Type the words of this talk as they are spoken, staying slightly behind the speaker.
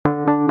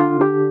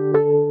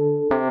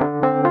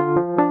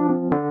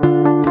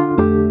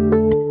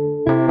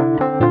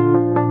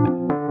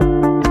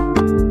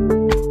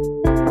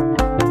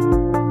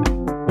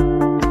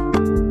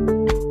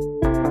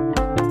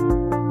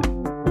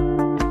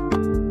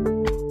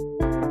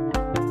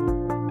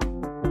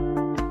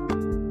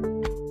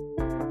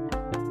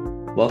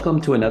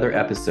Welcome to another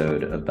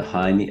episode of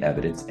Behind the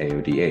Evidence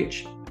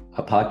AODH,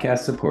 a podcast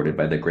supported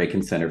by the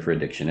Graken Center for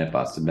Addiction at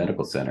Boston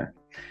Medical Center.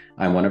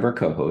 I'm one of our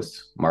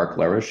co-hosts, Mark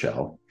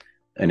LaRochelle,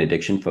 an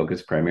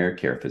addiction-focused primary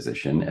care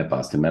physician at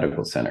Boston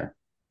Medical Center.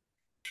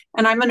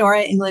 And I'm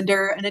Honora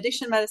Englander, an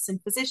addiction medicine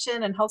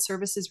physician and health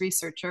services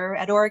researcher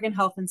at Oregon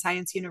Health and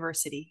Science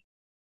University.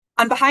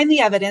 On Behind the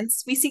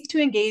Evidence, we seek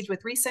to engage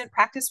with recent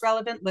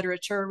practice-relevant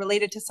literature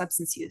related to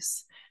substance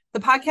use. The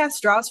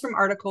podcast draws from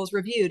articles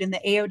reviewed in the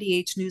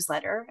AODH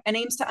newsletter and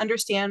aims to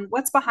understand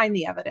what's behind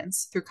the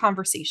evidence through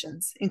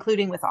conversations,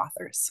 including with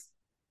authors.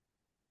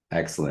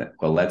 Excellent.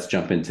 Well, let's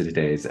jump into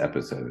today's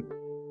episode.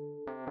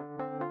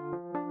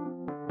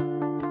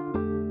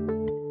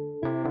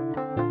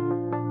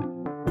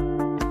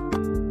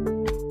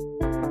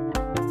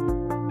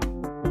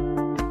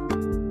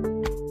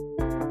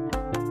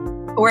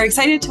 We're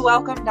excited to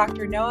welcome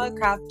Dr. Noa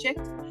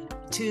Krawczyk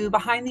to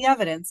Behind the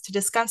Evidence to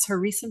discuss her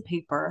recent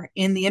paper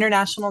in the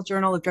International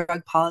Journal of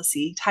Drug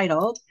Policy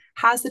titled,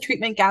 Has the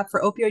Treatment Gap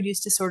for Opioid Use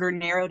Disorder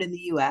Narrowed in the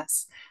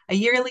U.S.? A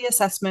Yearly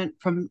Assessment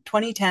from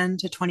 2010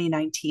 to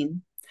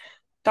 2019.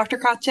 Dr.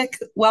 Krawczyk,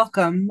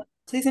 welcome.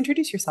 Please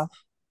introduce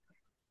yourself.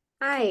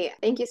 Hi,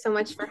 thank you so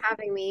much for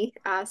having me.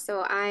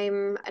 So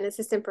I'm an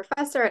assistant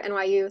professor at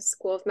NYU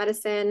School of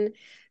Medicine.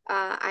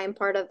 I'm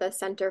part of the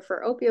Center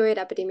for Opioid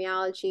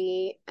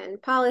Epidemiology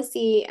and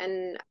Policy,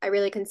 and I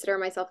really consider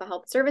myself a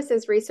health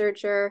services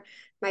researcher.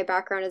 My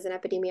background is in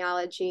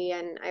epidemiology,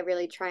 and I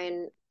really try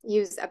and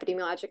use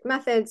epidemiologic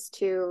methods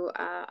to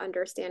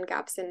understand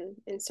gaps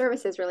in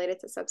services related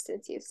to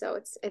substance use. So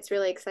it's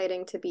really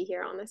exciting to be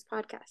here on this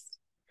podcast.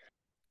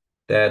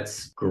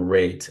 That's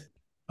great.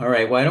 All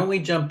right, why don't we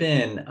jump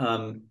in?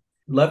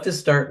 Love to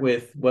start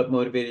with what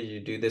motivated you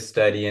to do this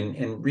study,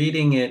 and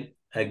reading it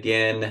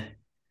again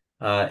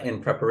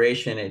in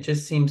preparation, it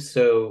just seems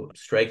so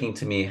striking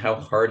to me how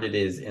hard it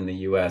is in the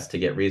US to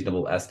get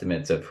reasonable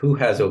estimates of who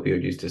has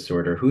opioid use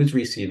disorder, who's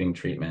receiving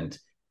treatment.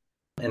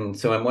 And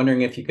so I'm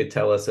wondering if you could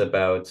tell us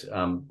about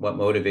what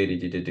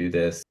motivated you to do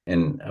this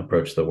and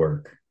approach the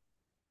work.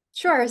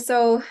 Sure.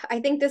 So I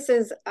think this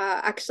is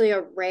actually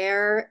a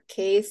rare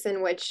case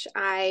in which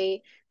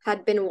I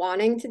had been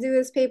wanting to do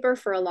this paper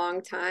for a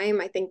long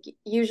time. I think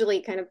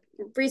usually kind of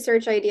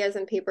research ideas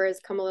and papers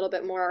come a little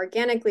bit more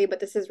organically, but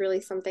this is really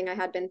something I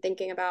had been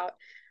thinking about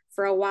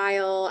for a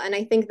while. And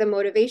I think the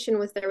motivation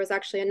was there was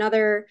actually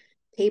another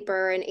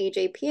paper in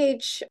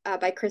AJPH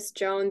by Chris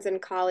Jones and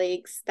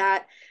colleagues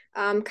that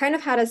kind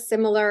of had a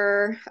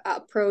similar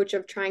approach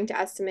of trying to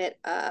estimate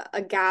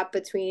a gap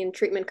between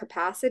treatment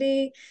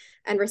capacity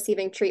and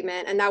receiving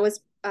treatment. And that was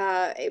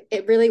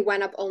it really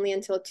went up only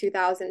until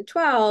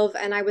 2012.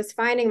 And I was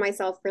finding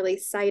myself really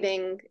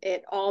citing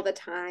it all the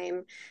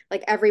time.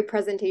 Like every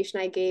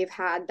presentation I gave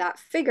had that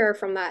figure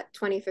from that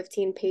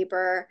 2015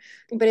 paper,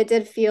 but it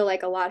did feel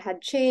like a lot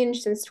had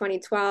changed since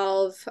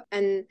 2012.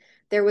 And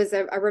there was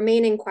a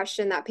remaining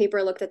question. That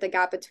paper looked at the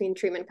gap between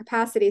treatment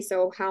capacity,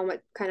 so how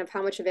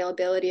much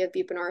availability of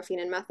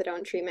buprenorphine and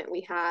methadone treatment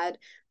we had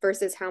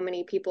versus how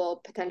many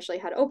people potentially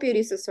had opioid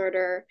use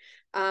disorder.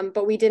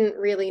 But we didn't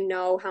really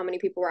know how many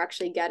people were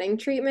actually getting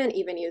treatment,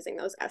 even using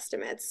those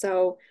estimates.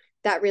 So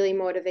that really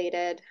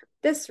motivated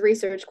this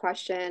research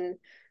question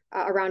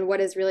around what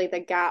is really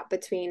the gap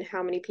between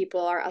how many people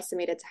are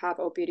estimated to have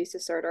opioid use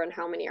disorder and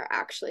how many are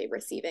actually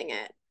receiving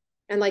it.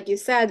 And like you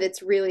said,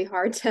 it's really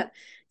hard to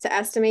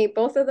estimate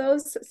both of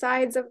those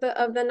sides of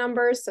the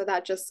numbers. So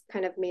that just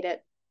kind of made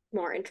it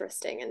more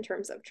interesting in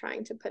terms of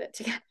trying to put it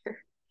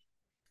together.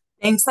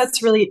 Thanks.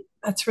 That's really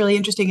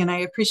interesting. And I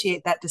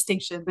appreciate that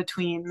distinction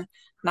between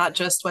not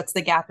just what's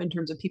the gap in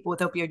terms of people with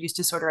opioid use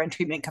disorder and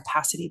treatment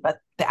capacity, but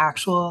the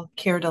actual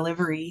care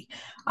delivery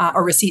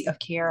or receipt of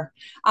care.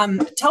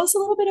 Tell us a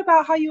little bit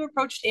about how you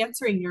approached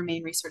answering your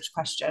main research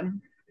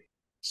question.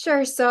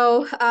 Sure.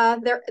 So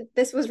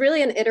this was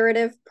really an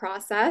iterative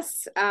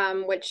process,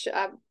 which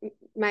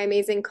my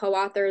amazing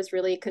co-authors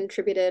really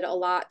contributed a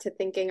lot to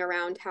thinking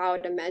around how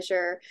to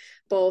measure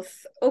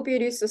both opioid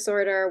use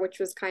disorder, which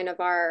was kind of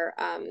our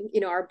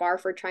bar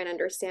for trying to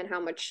understand how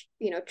much,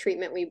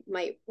 treatment we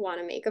might want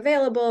to make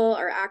available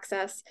or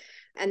access,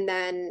 and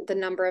then the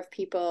number of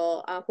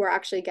people who are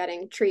actually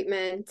getting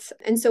treatment.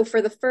 And so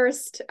for the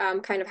first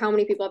kind of how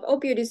many people have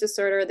opioid use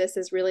disorder, this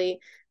is really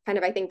kind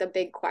of, I think, the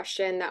big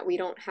question that we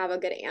don't have a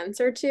good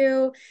answer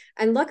to.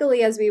 And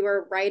luckily, as we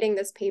were writing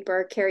this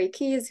paper, Carrie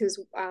Keyes, who's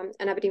an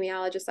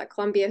epidemiologist at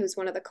Columbia, who's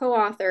one of the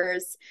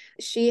co-authors,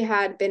 she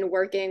had been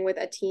working with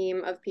a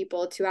team of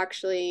people to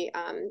actually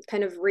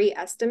kind of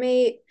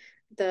re-estimate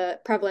the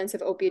prevalence of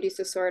opioid use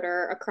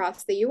disorder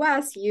across the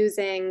US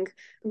using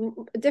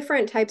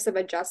different types of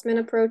adjustment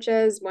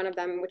approaches. One of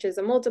them, which is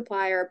a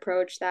multiplier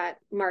approach that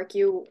Mark,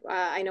 you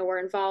I know were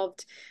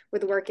involved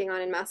with working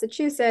on in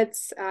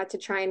Massachusetts to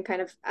try and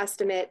kind of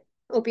estimate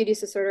opioid use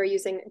disorder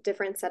using a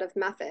different set of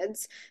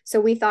methods. So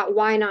we thought,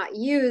 why not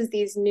use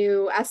these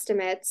new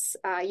estimates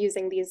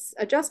using these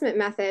adjustment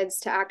methods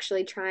to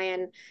actually try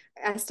and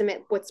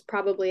estimate what's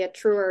probably a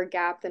truer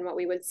gap than what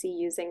we would see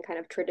using kind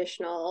of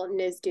traditional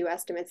NISDO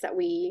estimates that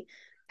we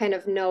kind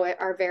of know it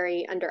are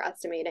very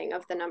underestimating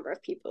of the number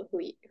of people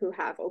who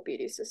have opioid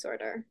use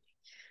disorder.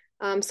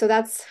 So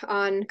that's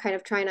on kind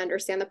of trying to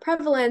understand the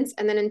prevalence.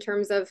 And then in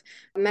terms of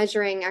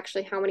measuring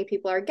actually how many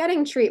people are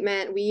getting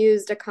treatment, we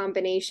used a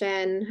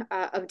combination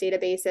of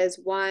databases.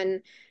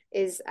 One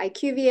is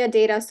IQVIA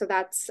data. So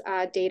that's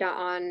data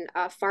on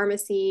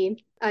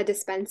pharmacy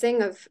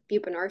dispensing of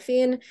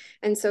buprenorphine.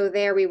 And so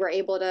there we were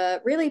able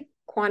to really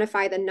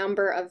quantify the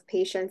number of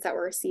patients that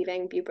were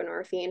receiving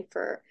buprenorphine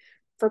for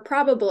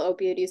probable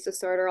opioid use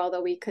disorder,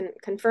 although we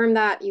couldn't confirm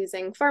that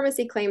using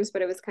pharmacy claims,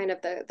 but it was kind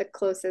of the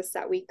closest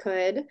that we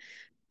could.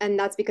 And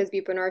that's because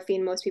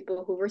buprenorphine, most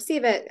people who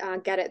receive it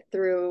get it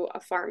through a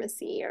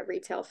pharmacy, a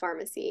retail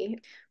pharmacy.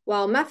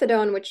 While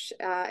methadone, which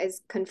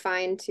is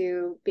confined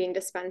to being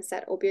dispensed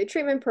at opioid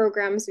treatment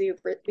programs,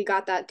 we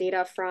got that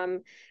data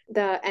from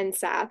the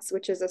NSATs,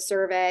 which is a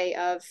survey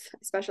of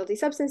specialty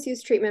substance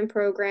use treatment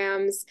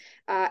programs.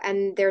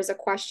 And there's a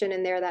question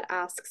in there that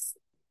asks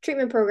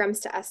treatment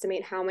programs to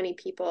estimate how many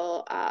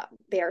people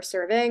they are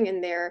serving in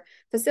their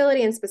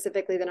facility, and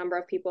specifically the number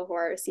of people who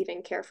are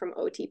receiving care from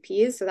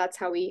OTPs. So that's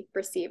how we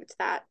received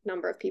that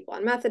number of people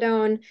on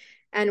methadone.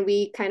 And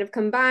we kind of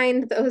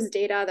combined those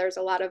data. There's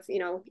a lot of,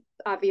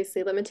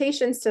 obviously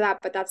limitations to that,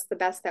 but that's the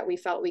best that we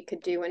felt we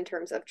could do in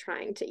terms of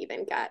trying to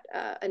even get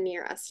a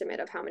near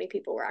estimate of how many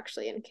people were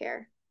actually in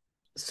care.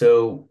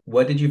 So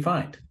what did you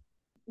find?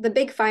 The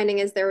big finding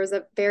is there was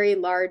a very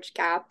large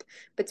gap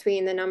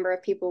between the number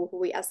of people who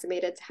we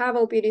estimated to have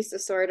opioid use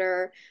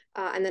disorder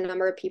and the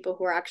number of people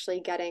who are actually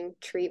getting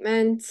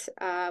treatment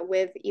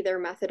with either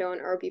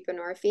methadone or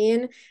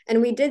buprenorphine.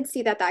 And we did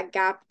see that that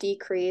gap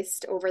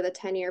decreased over the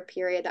 10-year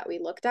period that we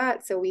looked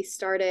at. So we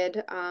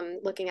started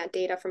looking at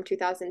data from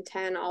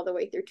 2010 all the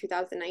way through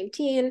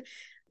 2019.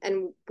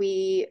 And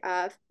we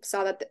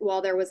saw that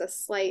while there was a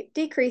slight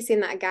decrease in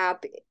that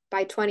gap,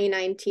 by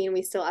 2019,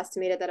 we still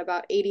estimated that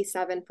about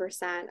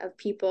 87% of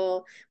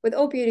people with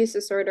opioid use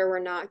disorder were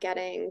not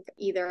getting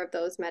either of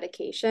those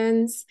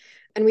medications.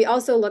 And we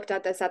also looked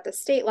at this at the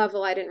state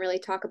level. I didn't really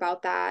talk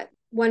about that.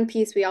 One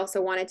piece we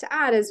also wanted to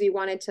add is we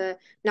wanted to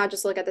not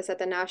just look at this at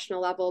the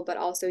national level, but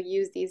also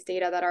use these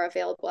data that are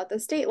available at the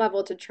state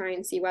level to try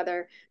and see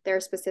whether there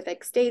are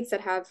specific states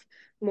that have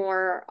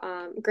more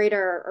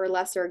greater or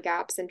lesser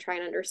gaps, and try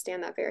and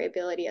understand that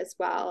variability as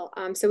well.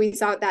 So we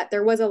saw that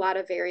there was a lot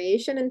of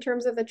variation in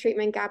terms of the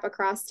treatment gap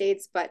across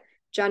states, but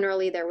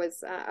generally there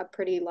was a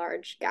pretty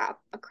large gap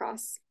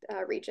across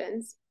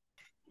regions.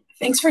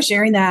 Thanks for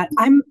sharing that.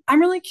 I'm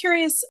really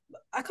curious,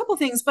 a couple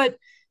things, but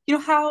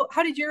how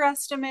did your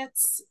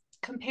estimates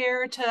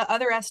compare to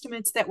other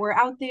estimates that were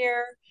out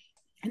there?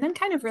 And then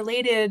kind of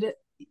related,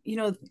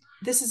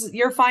 this is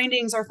your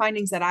findings are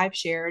findings that I've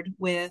shared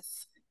with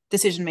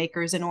decision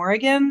makers in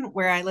Oregon,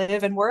 where I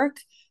live and work,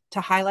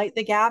 to highlight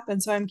the gap.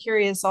 And so I'm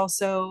curious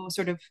also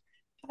sort of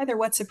either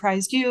what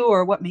surprised you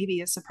or what maybe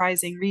is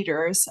surprising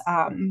readers,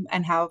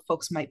 and how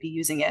folks might be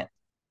using it.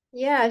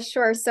 Yeah,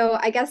 sure. So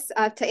I guess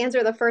to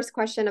answer the first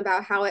question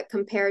about how it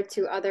compared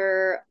to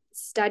other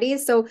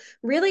studies. So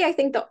really, I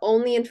think the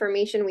only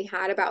information we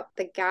had about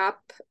the gap,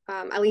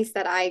 at least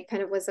that I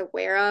kind of was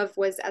aware of,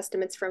 was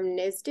estimates from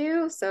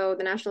NISDU. So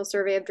the National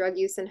Survey of Drug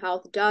Use and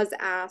Health does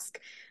ask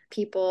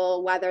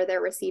people whether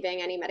they're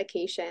receiving any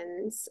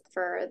medications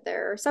for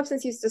their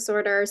substance use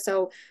disorder.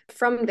 So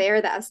from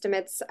there, the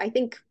estimates, I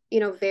think,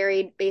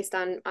 varied based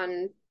on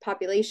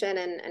population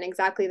and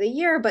exactly the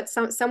year, but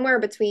somewhere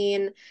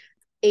between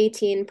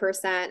 18%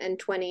 and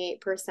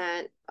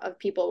 28% of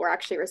people were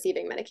actually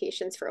receiving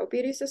medications for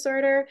opioid use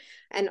disorder.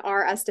 And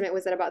our estimate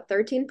was that about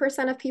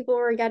 13% of people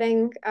were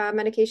getting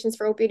medications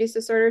for opioid use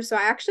disorder. So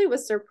I actually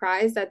was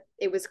surprised that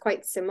it was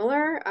quite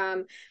similar.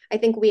 I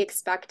think we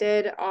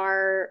expected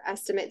our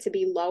estimate to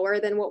be lower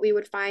than what we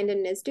would find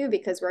in NISDU,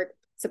 because we're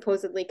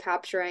supposedly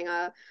capturing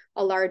a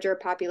larger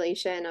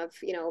population of,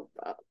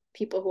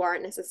 people who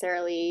aren't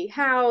necessarily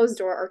housed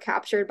or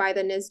captured by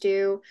the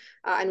NISDU.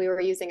 And we were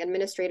using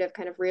administrative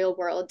kind of real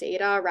world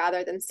data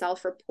rather than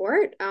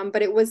self-report.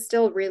 But it was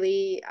still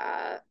really,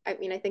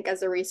 I think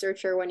as a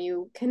researcher, when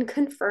you can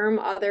confirm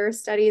other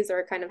studies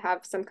or kind of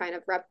have some kind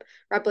of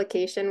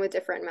replication with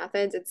different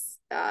methods,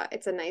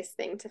 it's a nice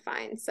thing to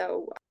find.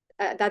 So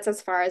that's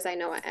as far as I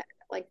know,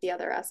 like the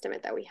other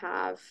estimate that we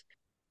have.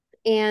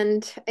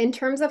 And in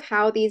terms of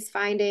how these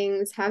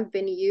findings have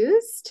been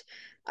used,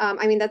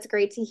 that's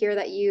great to hear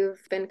that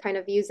you've been kind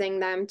of using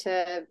them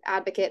to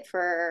advocate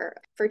for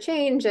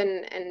change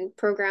and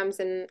programs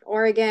in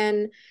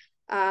Oregon.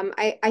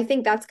 I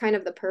think that's kind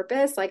of the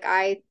purpose. Like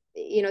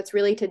it's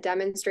really to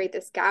demonstrate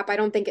this gap. I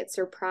don't think it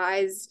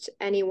surprised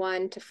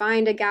anyone to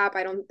find a gap.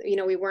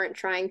 We weren't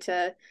trying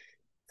to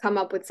come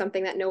up with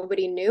something that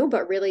nobody knew,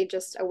 but really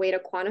just a way to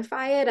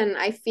quantify it. And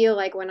I feel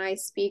like when I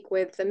speak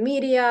with the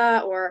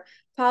media or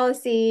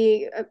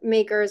policy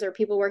makers or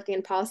people working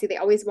in policy, they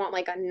always want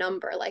like a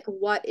number, like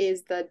what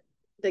is the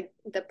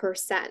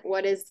percent,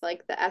 what is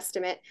like the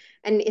estimate?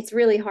 And it's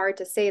really hard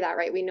to say that,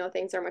 right? We know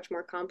things are much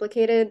more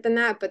complicated than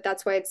that, but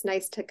that's why it's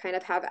nice to kind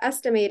of have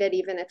estimated,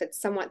 even if it's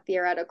somewhat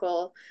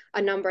theoretical,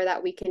 a number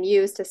that we can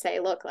use to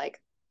say, look,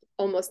 like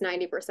almost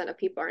 90% of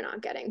people are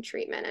not getting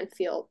treatment and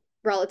feel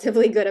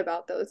relatively good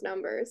about those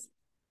numbers.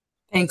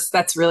 Thanks.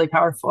 That's really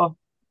powerful.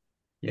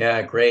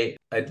 Yeah, great.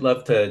 I'd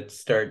love to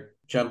start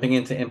jumping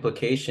into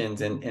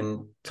implications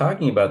and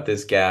talking about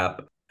this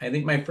gap. I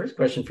think my first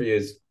question for you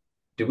is,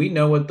 do we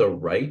know what the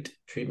right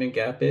treatment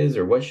gap is,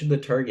 or what should the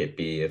target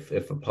be? If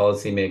a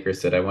policymaker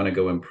said, I want to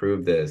go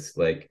improve this,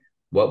 like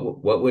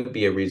what would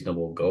be a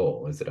reasonable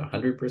goal? Is it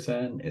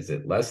 100%? Is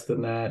it less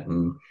than that?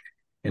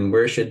 And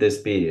where should this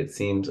be? It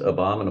seems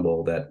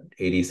abominable that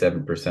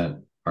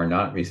 87% are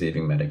not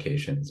receiving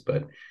medications,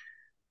 but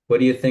what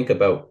do you think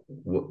about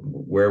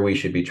where we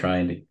should be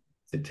trying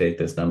to take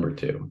this number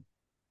to?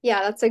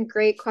 Yeah, that's a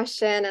great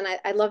question. And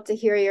I'd love to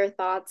hear your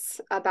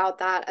thoughts about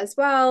that as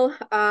well.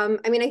 I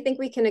mean, I think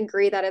we can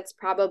agree that it's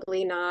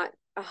probably not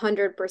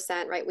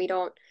 100%, right? We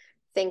don't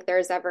think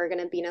there's ever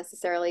going to be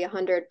necessarily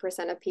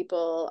 100% of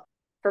people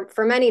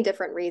for many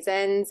different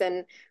reasons.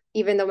 And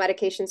even though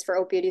medications for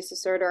opioid use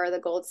disorder are the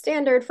gold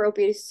standard for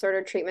opioid use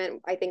disorder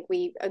treatment, I think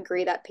we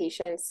agree that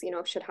patients,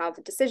 should have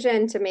a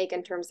decision to make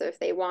in terms of if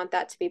they want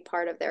that to be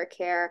part of their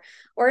care,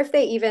 or if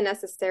they even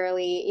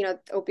necessarily,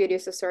 opioid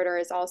use disorder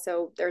is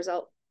also, there's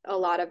a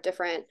lot of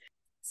different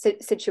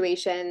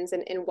situations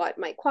and what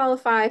might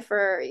qualify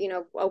for,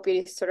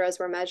 opioid disorder as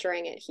we're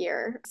measuring it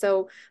here.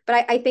 So,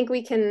 but I think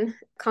we can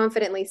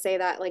confidently say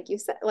that, like you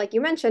said, like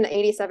you mentioned,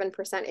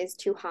 87% is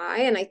too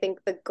high. And I think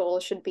the goal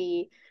should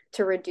be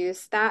to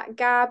reduce that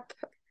gap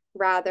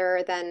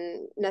rather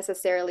than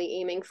necessarily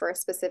aiming for a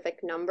specific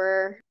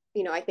number.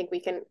 I think we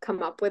can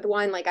come up with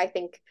one. Like,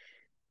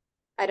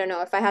 I don't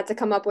know if I had to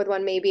come up with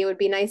one, maybe it would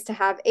be nice to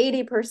have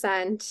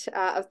 80%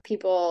 of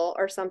people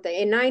or something,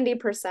 and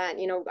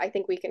 90%, I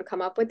think we can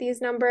come up with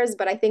these numbers.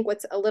 But I think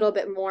what's a little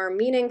bit more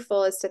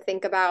meaningful is to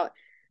think about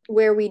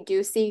where we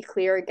do see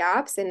clear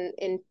gaps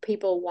in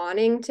people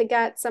wanting to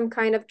get some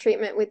kind of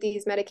treatment with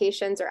these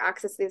medications or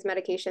access to these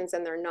medications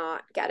and they're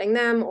not getting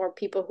them, or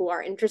people who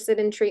are interested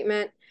in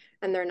treatment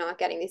and they're not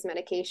getting these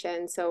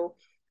medications. So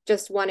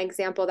just one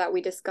example that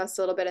we discussed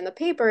a little bit in the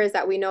paper is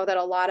that we know that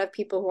a lot of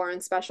people who are in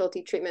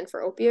specialty treatment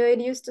for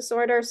opioid use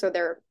disorder, so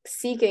they're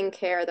seeking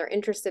care, they're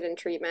interested in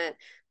treatment,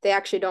 they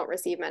actually don't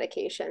receive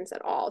medications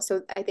at all.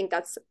 So I think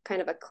that's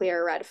kind of a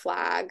clear red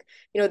flag.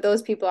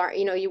 Those people are,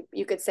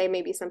 you could say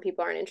maybe some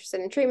people aren't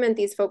interested in treatment.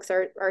 These folks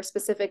are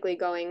specifically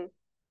going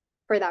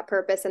for that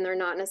purpose and they're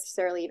not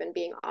necessarily even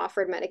being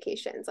offered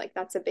medications. Like,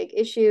 that's a big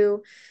issue.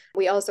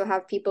 We also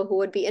have people who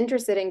would be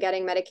interested in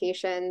getting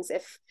medications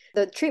if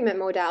the treatment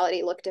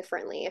modality looked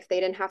differently, if they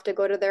didn't have to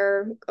go to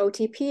their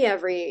OTP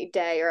every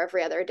day or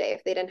every other day,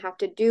 if they didn't have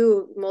to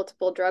do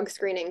multiple drug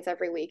screenings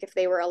every week, if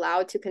they were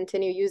allowed to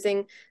continue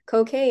using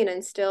cocaine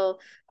and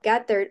still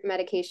get their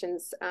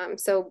medications.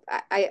 So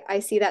I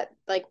see that,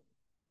 like,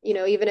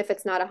 even if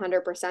it's not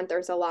 100%,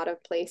 there's a lot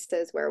of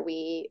places where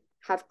we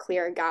have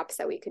clear gaps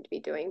that we could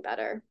be doing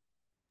better.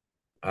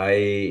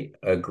 I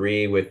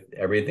agree with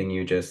everything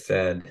you just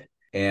said.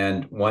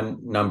 And one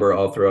number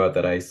I'll throw out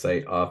that I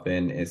cite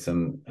often is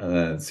some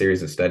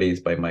series of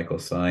studies by Michael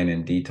Sine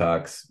and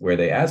Detox, where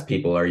they ask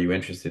people, are you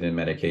interested in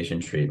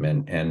medication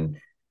treatment? And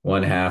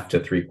 1/2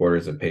 to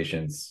 3/4 of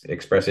patients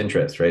express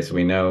interest, right? So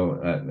we know,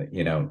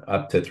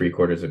 up to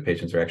 3/4 of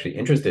patients are actually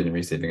interested in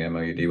receiving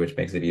MOUD, which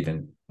makes it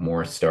even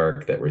more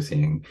stark that we're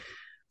seeing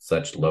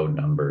such low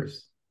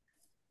numbers.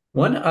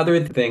 One other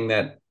thing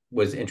that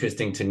was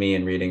interesting to me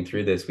in reading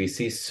through this, we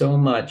see so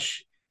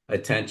much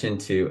attention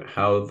to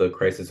how the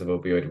crisis of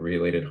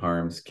opioid-related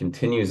harms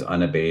continues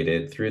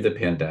unabated through the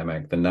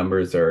pandemic. The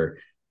numbers are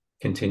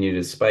continue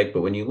to spike.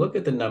 But when you look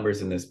at the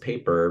numbers in this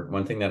paper,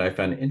 one thing that I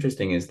found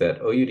interesting is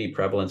that OUD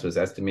prevalence was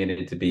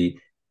estimated to be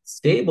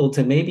stable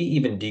to maybe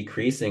even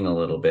decreasing a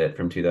little bit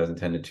from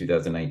 2010 to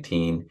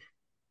 2019.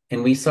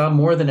 And we saw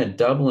more than a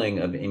doubling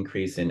of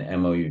increase in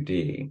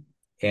MOUD.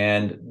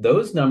 And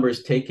those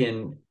numbers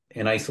taken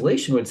in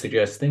isolation would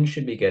suggest things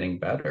should be getting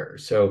better.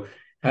 So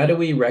how do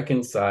we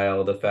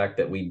reconcile the fact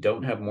that we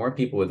don't have more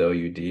people with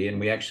OUD and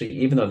we actually,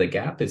 even though the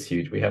gap is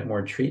huge, we have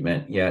more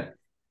treatment, yet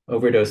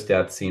overdose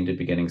deaths seem to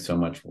be getting so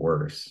much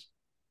worse?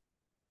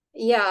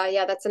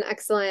 Yeah, that's an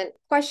excellent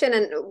question.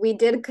 And we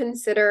did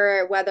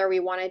consider whether we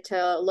wanted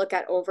to look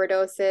at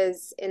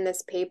overdoses in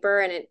this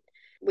paper, and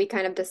we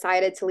kind of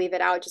decided to leave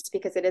it out just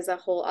because it is a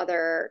whole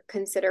other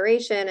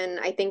consideration. And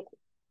I think,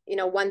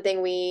 one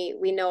thing we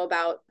know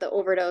about the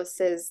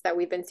overdoses that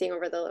we've been seeing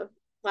over the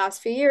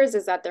last few years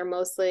is that they're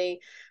mostly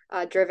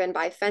driven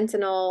by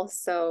fentanyl.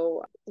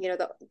 So,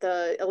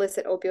 the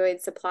illicit opioid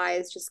supply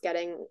is just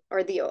getting,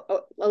 or the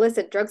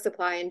illicit drug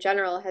supply in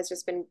general has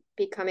just been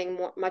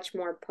becoming much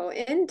more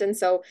potent. And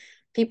so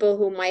people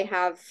who might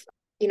have,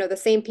 the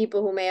same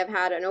people who may have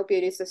had an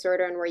opioid use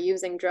disorder and were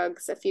using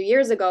drugs a few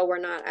years ago were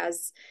not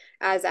as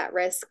at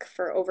risk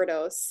for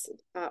overdose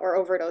or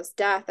overdose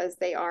death as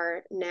they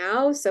are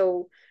now.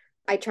 So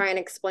I try and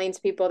explain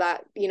to people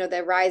that,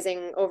 the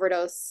rising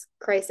overdose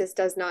crisis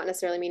does not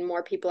necessarily mean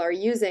more people are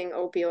using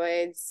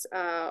opioids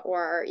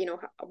or,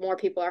 more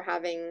people are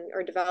having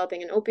or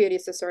developing an opioid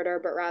use disorder,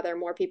 but rather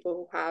more people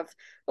who have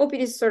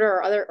opioid use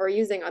disorder or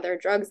using other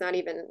drugs, not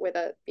even with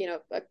a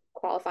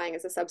qualifying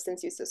as a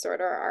substance use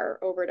disorder are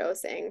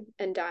overdosing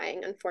and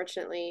dying,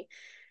 unfortunately.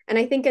 And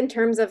I think in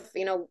terms of,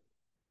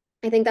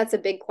 I think that's a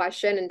big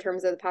question in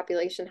terms of the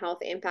population health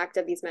impact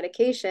of these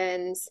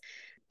medications.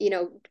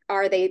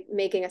 Are they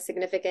making a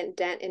significant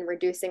dent in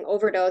reducing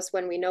overdose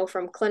when we know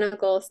from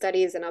clinical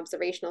studies and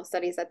observational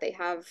studies that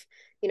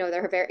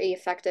they're very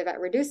effective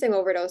at reducing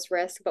overdose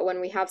risk. But when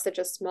we have such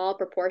a small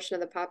proportion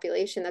of the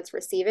population that's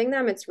receiving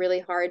them, it's really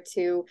hard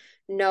to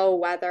know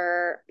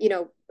whether,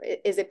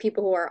 is it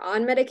people who are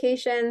on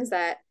medications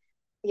that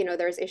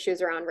there's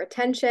issues around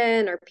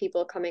retention or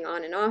people coming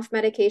on and off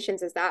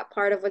medications. Is that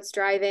part of what's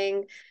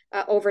driving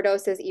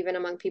overdoses even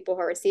among people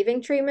who are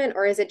receiving treatment?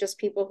 Or is it just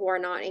people who are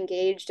not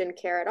engaged in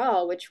care at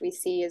all, which we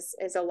see is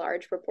a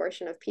large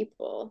proportion of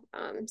people?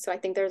 So I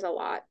think there's a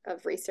lot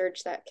of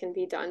research that can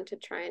be done to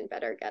try and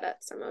better get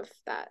at some of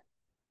that.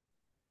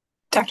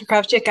 Dr.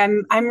 Krawczyk,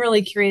 I'm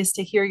really curious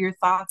to hear your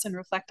thoughts and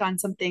reflect on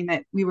something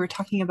that we were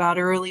talking about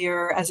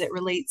earlier as it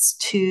relates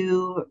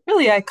to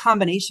really a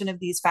combination of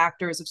these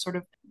factors of sort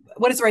of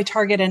what is the right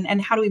target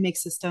and how do we make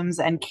systems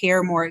and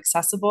care more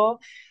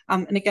accessible.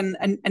 And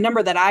again, a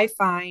number that I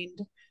find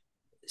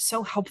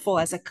so helpful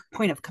as a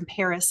point of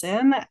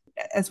comparison,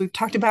 as we've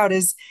talked about,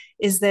 is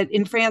that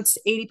in France,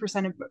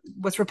 80% of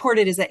what's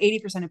reported is that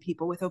 80% of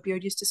people with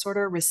opioid use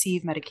disorder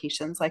receive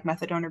medications like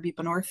methadone or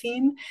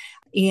buprenorphine.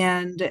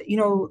 And,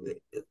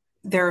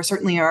 there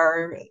certainly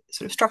are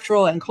sort of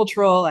structural and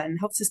cultural and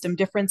health system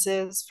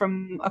differences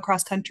from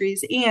across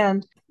countries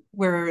and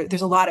where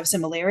there's a lot of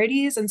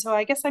similarities. And so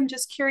I guess I'm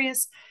just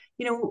curious,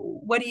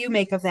 what do you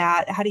make of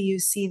that? How do you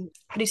see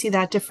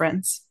that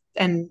difference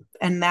and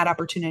that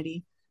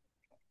opportunity?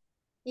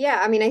 Yeah,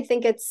 I mean, I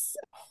think it's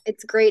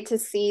great to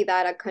see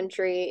that a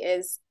country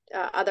is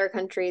other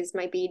countries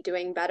might be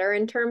doing better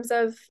in terms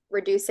of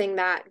reducing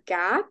that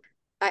gap.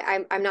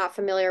 I'm not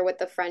familiar with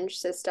the French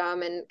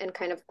system and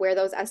kind of where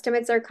those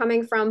estimates are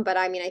coming from, but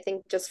I mean, I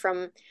think just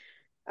from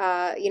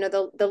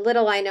the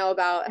little I know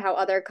about how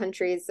other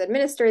countries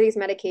administer these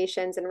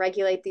medications and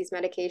regulate these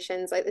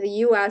medications, like the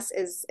US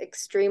is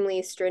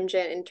extremely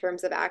stringent in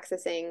terms of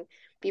accessing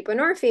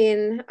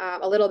buprenorphine,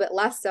 a little bit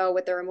less so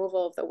with the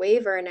removal of the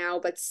waiver now,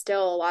 but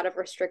still a lot of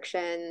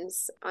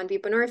restrictions on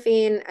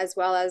buprenorphine as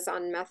well as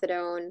on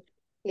methadone.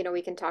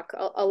 We can talk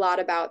a lot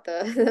about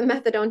the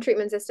methadone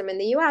treatment system in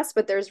the US,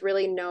 but there's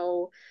really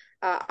no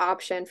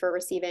option for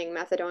receiving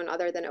methadone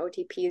other than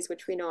OTPs,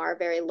 which we know are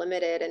very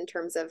limited in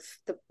terms of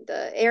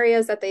the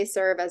areas that they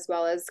serve, as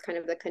well as kind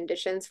of the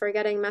conditions for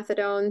getting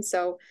methadone.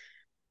 So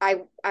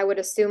I would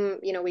assume,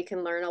 we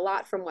can learn a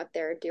lot from what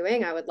they're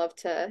doing. I would love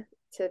to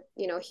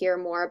hear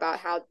more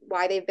about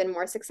why they've been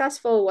more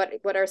successful.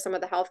 What are some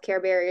of the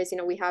healthcare barriers?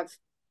 We have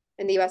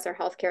in the US, our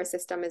healthcare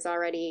system is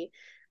already,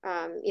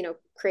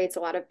 creates a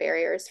lot of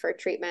barriers for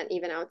treatment,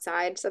 even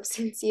outside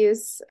substance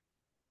use.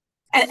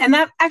 And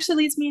that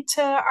actually leads me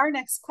to our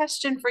next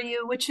question for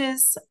you, which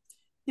is,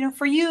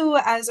 for you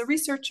as a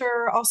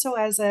researcher, also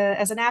as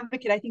an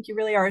advocate, I think you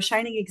really are a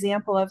shining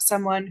example of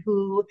someone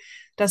who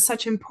does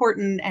such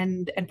important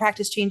and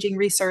practice changing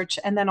research,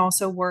 and then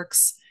also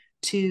works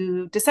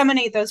to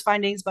disseminate those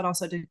findings, but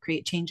also to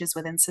create changes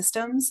within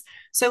systems.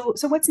 So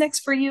what's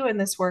next for you in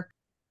this work?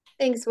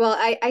 Thanks. Well,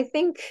 I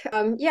think,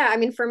 yeah, I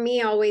mean, for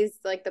me, always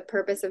like the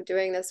purpose of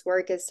doing this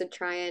work is to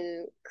try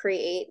and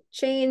create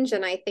change.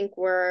 And I think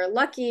we're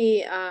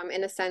lucky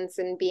in a sense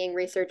in being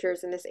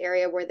researchers in this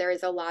area where there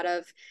is a lot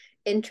of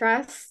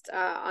interest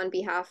on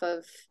behalf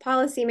of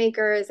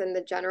policymakers and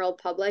the general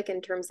public in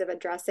terms of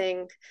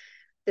addressing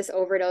this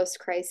overdose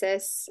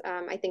crisis.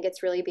 I think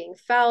it's really being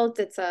felt.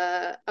 It's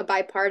a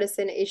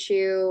bipartisan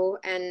issue.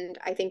 And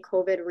I think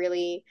COVID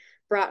really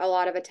brought a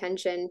lot of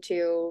attention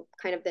to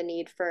kind of the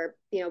need for,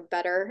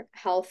 better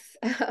health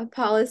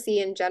policy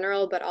in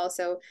general, but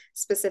also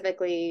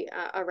specifically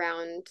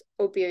around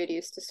opioid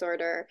use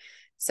disorder.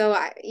 So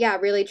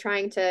really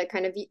trying to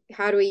kind of,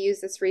 how do we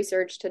use this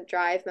research to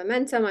drive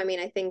momentum? I mean,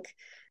 I think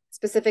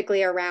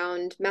specifically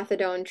around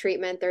methadone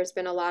treatment, there's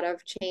been a lot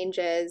of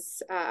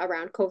changes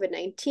around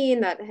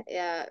COVID-19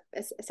 that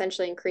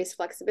essentially increased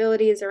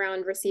flexibilities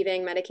around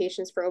receiving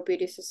medications for opioid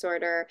use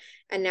disorder.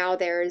 And now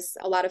there's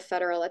a lot of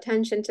federal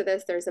attention to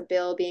this. There's a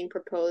bill being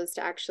proposed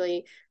to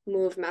actually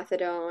move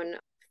methadone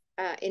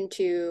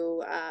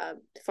into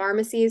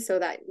pharmacies so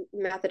that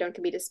methadone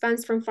can be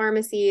dispensed from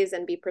pharmacies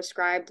and be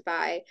prescribed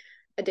by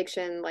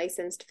addiction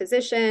licensed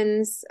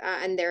physicians.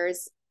 And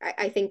there's,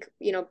 I think,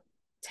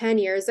 10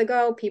 years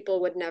ago, people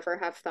would never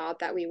have thought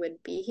that we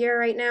would be here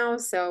right now.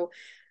 So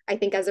I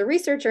think as a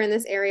researcher in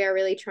this area,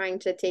 really trying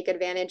to take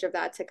advantage of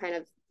that to kind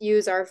of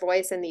use our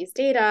voice in these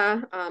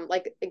data,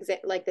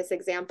 like this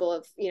example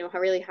of,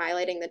 really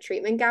highlighting the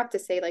treatment gap to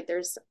say like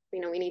there's, we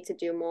need to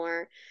do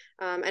more.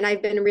 And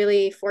I've been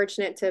really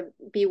fortunate to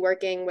be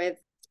working with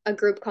a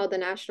group called the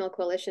National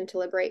Coalition to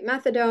Liberate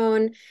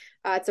Methadone,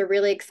 It's a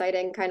really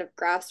exciting kind of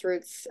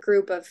grassroots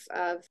group of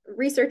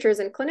researchers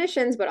and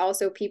clinicians, but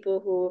also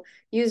people who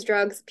use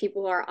drugs,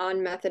 people who are on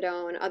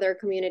methadone, other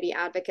community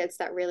advocates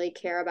that really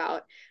care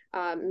about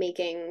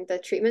making the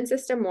treatment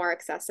system more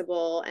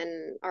accessible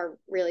and are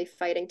really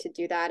fighting to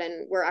do that.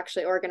 And we're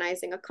actually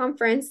organizing a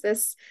conference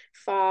this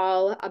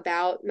fall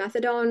about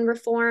methadone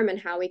reform and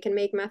how we can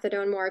make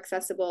methadone more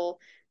accessible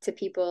to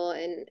people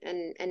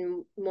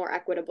and more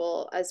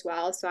equitable as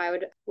well. So I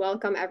would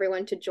welcome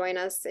everyone to join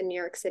us in New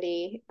York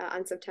City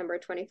on September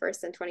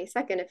 21st and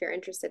 22nd if you're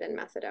interested in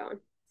methadone.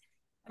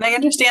 And I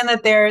understand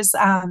that there's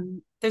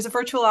a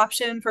virtual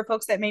option for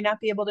folks that may not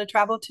be able to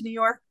travel to New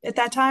York at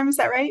that time. Is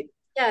that right?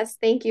 Yes,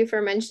 thank you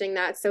for mentioning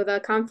that. So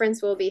the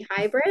conference will be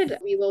hybrid.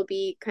 We will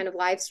be kind of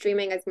live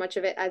streaming as much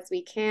of it as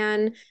we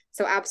can.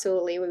 So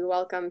absolutely, we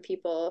welcome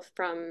people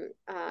from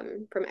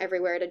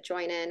everywhere to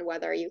join in,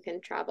 whether you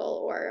can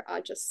travel or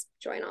just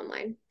join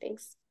online.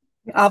 Thanks.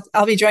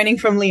 I'll be joining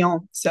from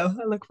Lyon, so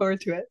I look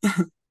forward to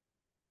it.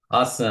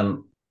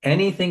 Awesome.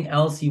 Anything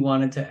else you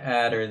wanted to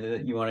add or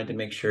that you wanted to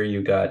make sure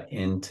you got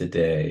in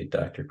today,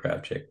 Dr.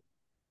 Krawczyk?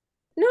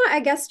 No, I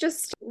guess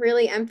just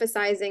really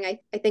emphasizing,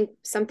 I think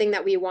something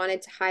that we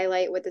wanted to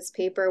highlight with this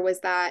paper was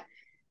that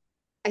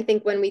I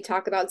think when we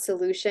talk about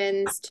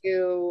solutions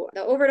to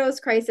the overdose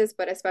crisis,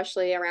 but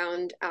especially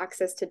around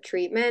access to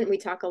treatment, we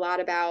talk a lot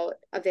about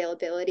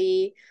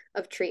availability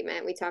of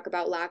treatment. We talk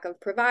about lack of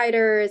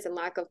providers and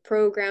lack of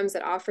programs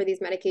that offer these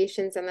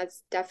medications. And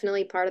that's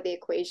definitely part of the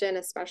equation,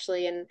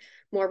 especially in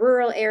more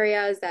rural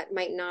areas that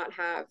might not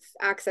have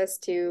access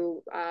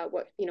to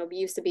what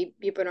used to be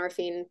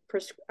buprenorphine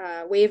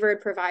waivered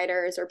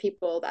providers or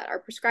people that are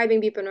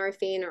prescribing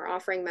buprenorphine or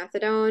offering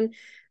methadone.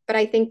 But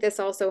I think this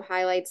also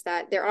highlights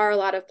that there are a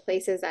lot of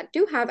places that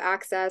do have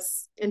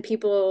access and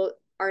people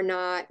are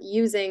not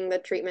using the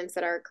treatments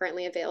that are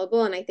currently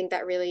available. And I think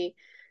that really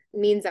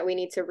means that we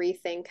need to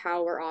rethink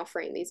how we're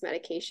offering these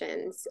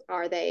medications.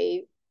 Are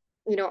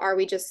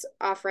we just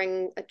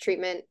offering a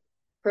treatment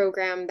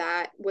program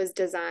that was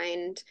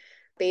designed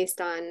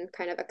based on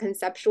kind of a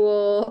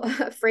conceptual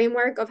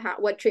framework of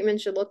what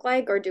treatment should look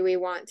like? Or do we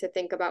want to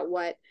think about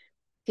what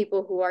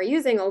people who are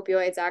using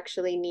opioids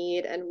actually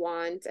need and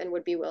want and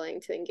would be willing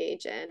to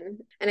engage in?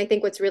 And I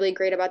think what's really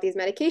great about these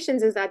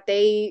medications is that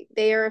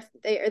they're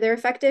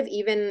effective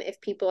even if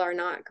people are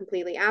not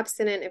completely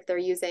abstinent. If they're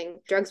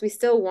using drugs, we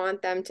still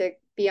want them to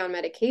be on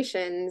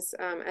medications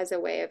as a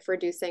way of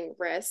reducing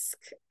risk.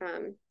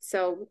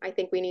 So I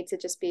think we need to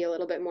just be a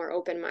little bit more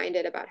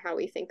open-minded about how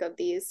we think of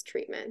these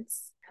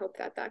treatments. I hope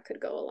that could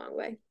go a long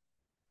way.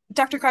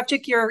 Dr.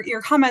 Krawczyk,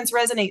 your comments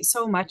resonate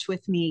so much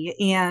with me.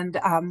 And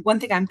one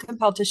thing I'm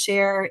compelled to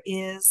share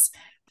is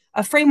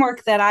a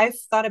framework that I've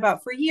thought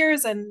about for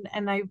years, and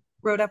I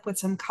wrote up with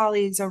some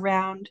colleagues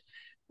around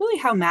really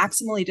how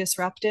maximally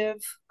disruptive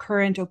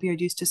current opioid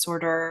use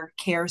disorder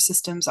care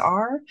systems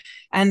are,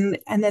 and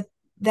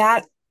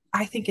that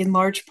I think in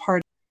large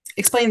part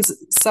explains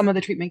some of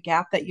the treatment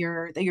gap that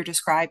you're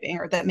describing,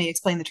 or that may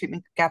explain the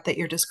treatment gap that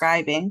you're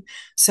describing.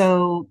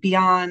 So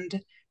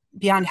beyond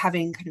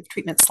having kind of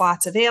treatment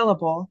slots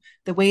available,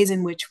 the ways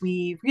in which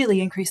we really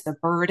increase the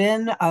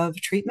burden of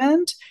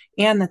treatment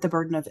and that the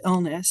burden of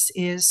illness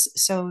is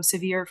so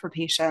severe for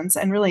patients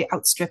and really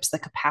outstrips the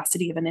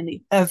capacity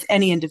of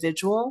any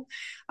individual.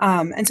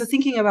 And so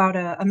thinking about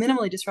a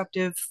minimally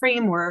disruptive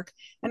framework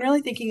and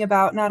really thinking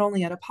about not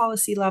only at a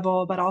policy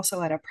level, but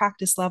also at a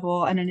practice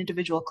level and an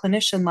individual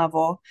clinician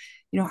level,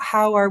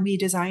 how are we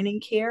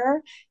designing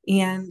care?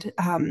 And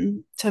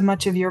to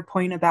much of your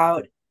point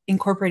about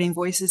incorporating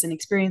voices and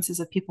experiences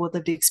of people with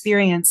lived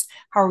experience,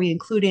 how are we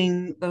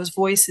including those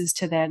voices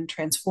to then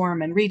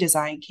transform and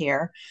redesign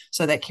care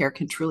so that care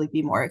can truly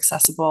be more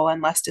accessible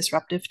and less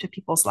disruptive to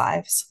people's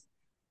lives?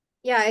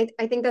 Yeah,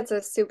 I think that's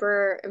a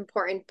super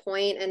important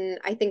point. And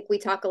I think we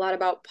talk a lot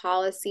about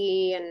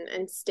policy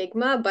and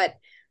stigma, but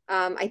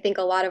I think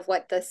a lot of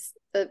what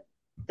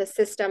the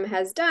system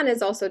has done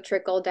is also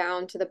trickle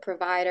down to the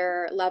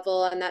provider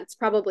level. And that's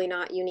probably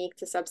not unique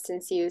to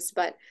substance use,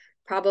 but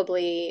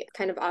probably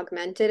kind of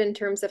augmented in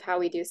terms of how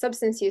we do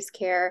substance use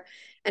care.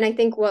 And I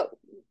think what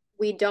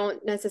we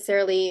don't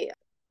necessarily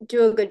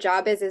do a good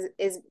job is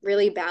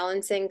really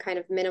balancing kind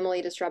of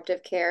minimally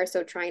disruptive care.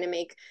 So trying to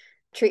make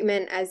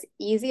treatment as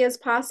easy as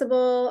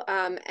possible.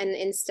 And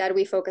instead,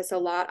 we focus a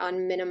lot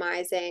on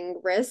minimizing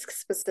risks,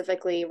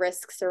 specifically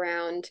risks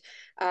around,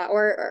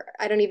 or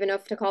I don't even know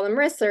if to call them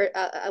risks, or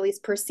at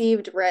least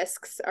perceived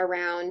risks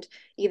around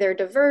either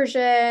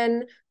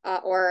diversion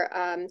or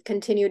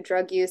continued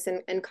drug use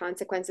and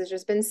consequences.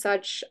 There's been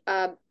such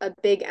a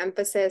big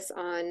emphasis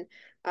on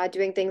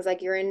doing things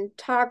like urine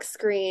tox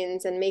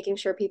screens and making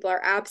sure people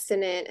are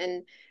abstinent,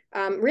 and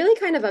really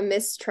kind of a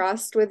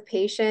mistrust with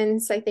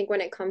patients, I think,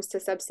 when it comes to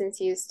substance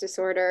use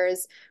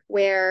disorders,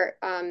 where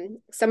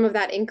some of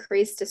that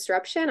increased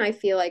disruption, I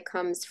feel like,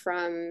 comes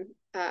from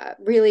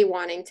really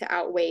wanting to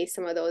outweigh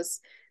some of those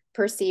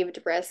perceived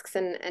risks.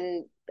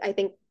 And I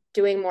think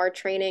doing more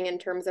training in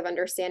terms of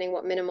understanding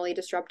what minimally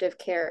disruptive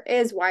care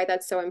is, why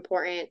that's so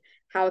important,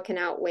 how it can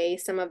outweigh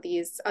some of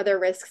these other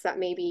risks that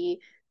may be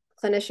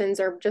clinicians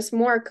are just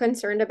more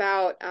concerned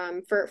about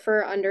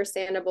for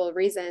understandable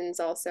reasons,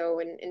 also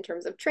in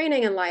terms of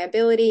training and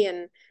liability.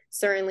 And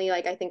certainly,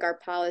 like, I think our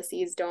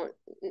policies don't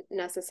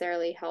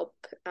necessarily help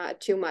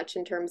too much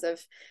in terms of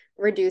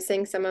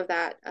reducing some of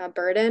that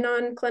burden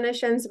on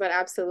clinicians. But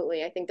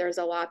absolutely, I think there's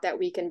a lot that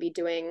we can be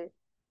doing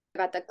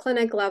at the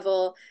clinic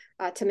level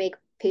to make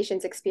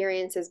patients'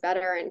 experiences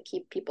better and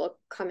keep people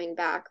coming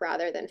back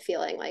rather than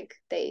feeling like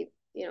they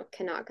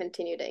cannot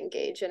continue to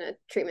engage in a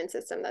treatment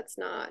system that's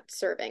not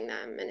serving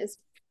them and is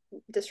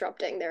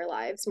disrupting their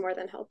lives more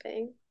than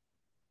helping.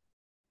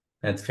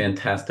 That's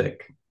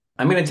fantastic.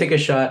 I'm going to take a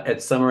shot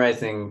at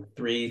summarizing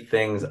 3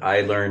 things I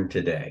learned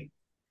today.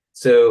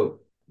 So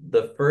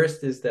the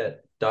first is that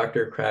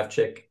Dr.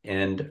 Krawczyk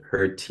and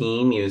her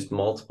team used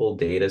multiple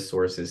data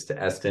sources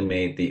to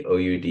estimate the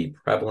OUD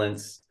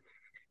prevalence,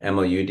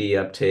 MOUD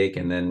uptake,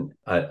 and then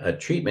a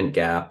treatment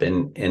gap,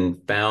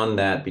 and found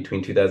that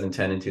between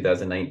 2010 and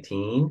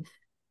 2019,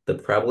 the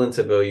prevalence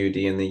of OUD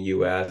in the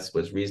US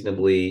was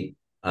reasonably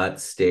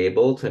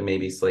stable to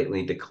maybe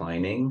slightly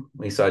declining.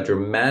 We saw a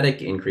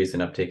dramatic increase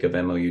in uptake of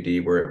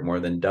MOUD where it more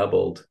than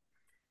doubled,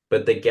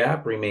 but the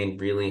gap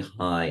remained really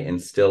high,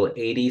 and still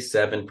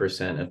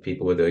 87% of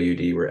people with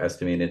OUD were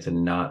estimated to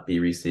not be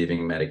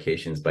receiving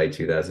medications by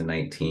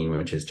 2019,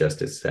 which is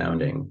just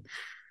astounding.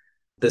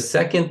 The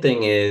second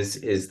thing is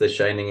the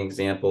shining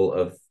example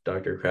of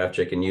Dr.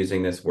 Krawczyk and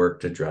using this work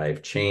to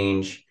drive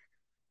change,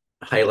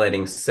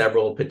 highlighting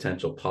several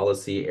potential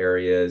policy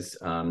areas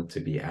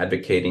to be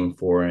advocating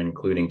for,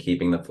 including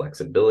keeping the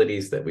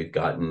flexibilities that we've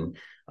gotten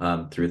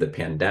through the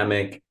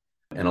pandemic,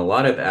 and a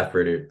lot of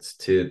efforts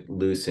to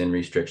loosen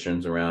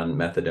restrictions around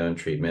methadone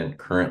treatment,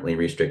 currently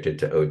restricted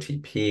to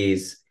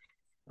OTPs.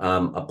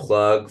 A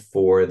plug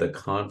for the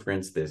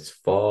conference this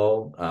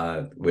fall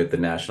with the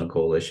National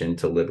Coalition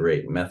to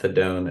Liberate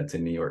Methadone. That's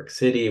in New York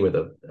City with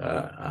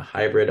a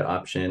hybrid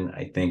option.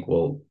 I think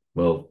we'll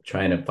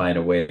try to find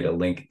a way to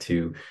link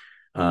to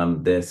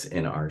this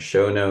in our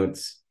show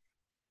notes.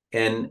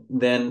 And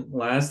then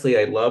lastly,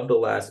 I love the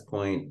last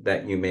point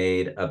that you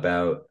made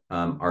about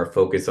our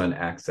focus on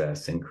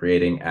access and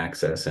creating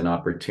access and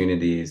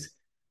opportunities,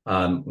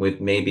 with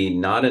maybe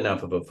not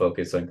enough of a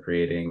focus on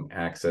creating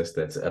access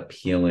that's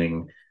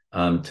appealing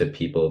to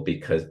people,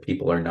 because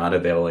people are not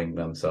availing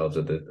themselves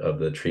of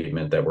the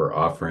treatment that we're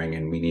offering.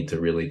 And we need to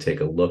really take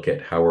a look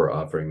at how we're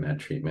offering that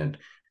treatment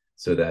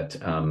so that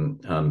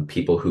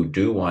people who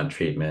do want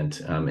treatment,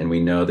 and we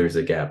know there's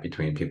a gap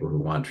between people who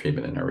want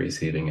treatment and are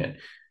receiving it,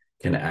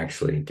 can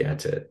actually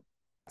get it.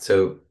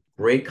 So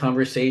great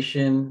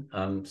conversation.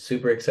 I'm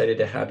super excited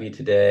to have you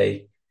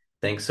today.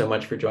 Thanks so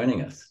much for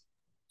joining us.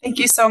 Thank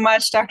you so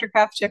much, Dr.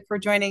 Krawczyk, for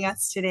joining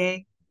us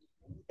today.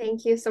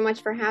 Thank you so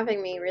much for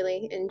having me.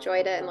 Really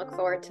enjoyed it and look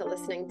forward to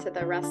listening to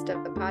the rest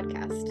of the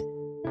podcast.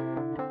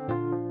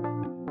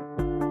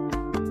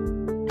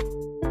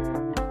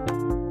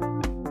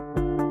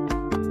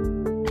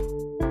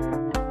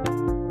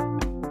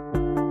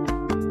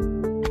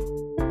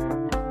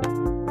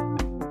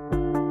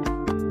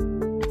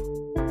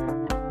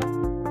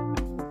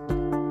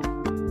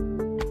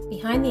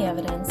 Behind the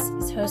Evidence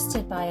is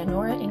hosted by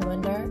Honora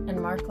Englander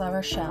and Mark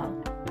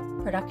LaRochelle.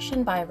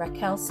 Production by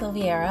Raquel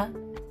Silveira.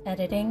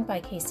 Editing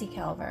by Casey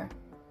Calver.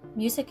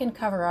 Music and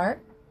cover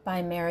art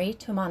by Mary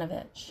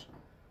Tomanovich.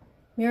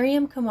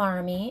 Miriam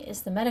Komarami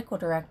is the medical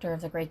director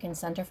of the Graken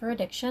Center for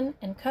Addiction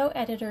and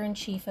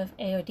co-editor-in-chief of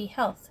AOD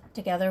Health,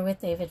 together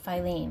with David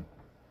Filene.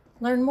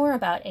 Learn more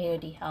about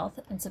AOD Health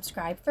and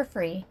subscribe for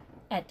free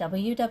at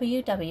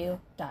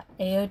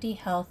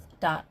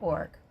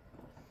www.aodhealth.org.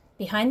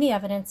 Behind the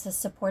Evidence is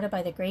supported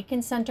by the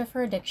Graken Center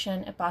for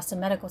Addiction at Boston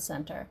Medical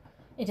Center.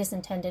 It is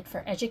intended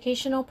for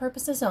educational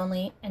purposes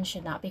only and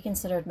should not be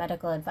considered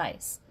medical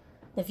advice.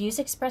 The views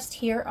expressed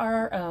here are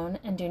our own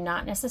and do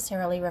not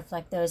necessarily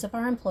reflect those of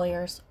our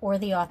employers or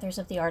the authors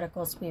of the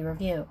articles we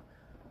review.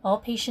 All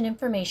patient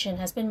information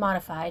has been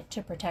modified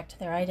to protect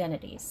their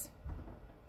identities.